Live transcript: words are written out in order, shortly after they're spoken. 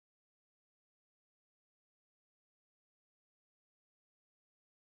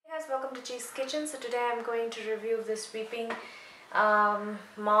Hey guys, welcome to Cheese Kitchen. So today I'm going to review this sweeping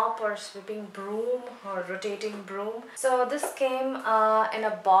mop or sweeping broom or rotating broom. So this came in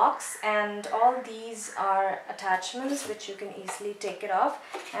a box, and all these are attachments which you can easily take it off,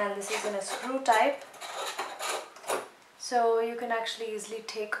 and this is in a screw type, so you can actually easily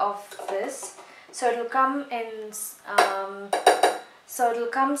take off this. So it'll come in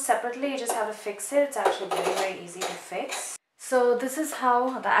separately. You just have to fix it. It's actually very easy to fix. So this is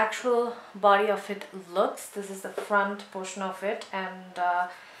how the actual body of it looks. This is the front portion of it, and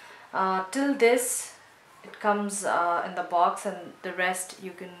till this it comes in the box, and the rest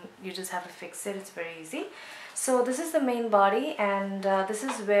you just have to fix it. It's very easy. So this is the main body, and this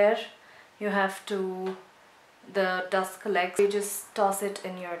is where you have to, the dust collects. You just toss it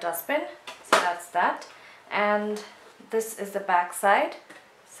in your dustbin. So that's that. And this is the back side.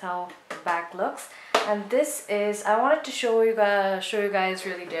 That's how the back looks. And this is, I wanted to show you guys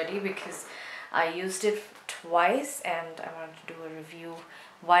really dirty because I used it twice and I wanted to do a review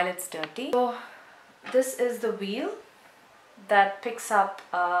while it's dirty. So this is the wheel that picks up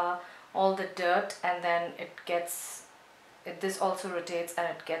all the dirt, and then this also rotates and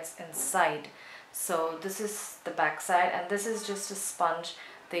it gets inside. So this is the back side, and this is just a sponge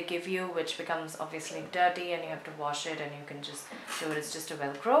they give you, which becomes obviously dirty and you have to wash it, and you can just do it. It's just a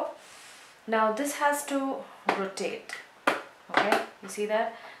Velcro. Now this has to rotate, okay, you see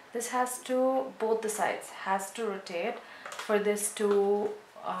that? This has to, both the sides has to rotate for this to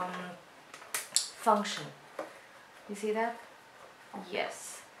function. You see that?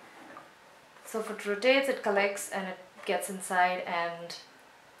 Yes. So if it rotates, it collects and it gets inside, and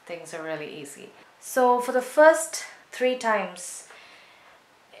things are really easy. So for the first 3 times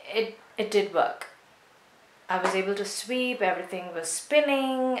it did work. I was able to sweep, everything was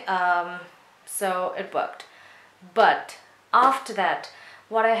spinning, so it worked. But after that,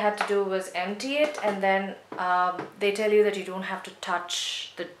 what I had to do was empty it, and then they tell you that you don't have to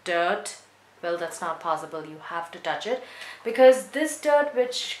touch the dirt. Well, that's not possible. You have to touch it, because this dirt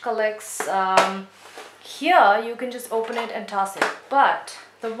which collects here, you can just open it and toss it. But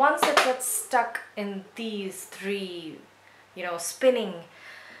the ones that get stuck in these 3, spinning,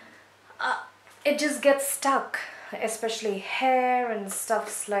 it just gets stuck, especially hair and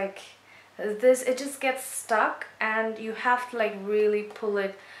stuffs like this. It just gets stuck, and you have to like really pull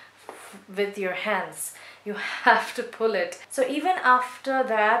it with your hands. You have to pull it. So even after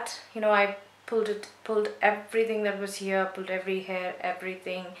that, I pulled everything that was here, pulled every hair,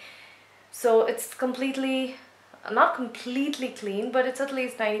 everything. So it's completely, not completely clean, but it's at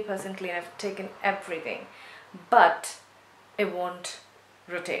least 90% clean. I've taken everything, but it won't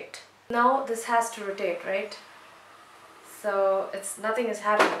rotate. Now this has to rotate, right? So nothing is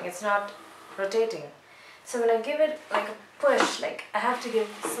happening, it's not rotating. So when I give it like a push, like I have to give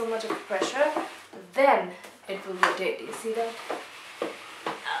so much of pressure, then it will rotate. You see that?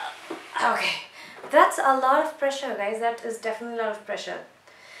 Okay, that's a lot of pressure, guys. That is definitely a lot of pressure.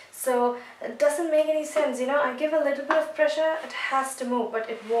 So it doesn't make any sense, I give a little bit of pressure, it has to move, but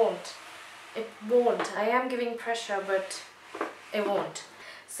it won't. It won't. I am giving pressure, but it won't.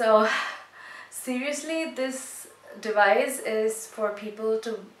 So seriously, this device is for people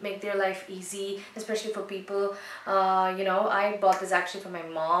to make their life easy, especially for people, I bought this actually for my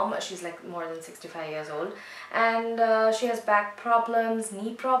mom. She's like more than 65 years old, and she has back problems,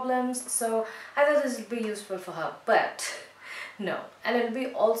 knee problems, so I thought this would be useful for her, but no. And it'll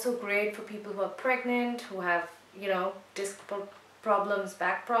be also great for people who are pregnant, who have, disc problems,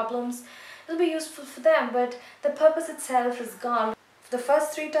 back problems. It'll be useful for them, but the purpose itself is gone. The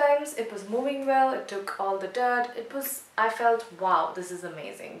first 3 times it was moving well, it took all the dirt, I felt, wow, this is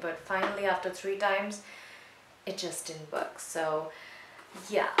amazing. But finally after 3 times, it just didn't work. So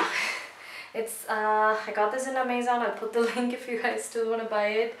yeah, I got this in Amazon. I'll put the link if you guys still want to buy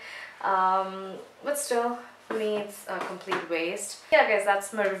it. But still, for me, it's a complete waste. Yeah guys,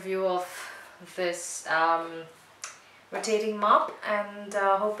 that's my review of this rotating mop, and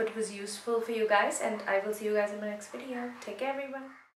hope it was useful for you guys, and I will see you guys in my next video. Take care everyone.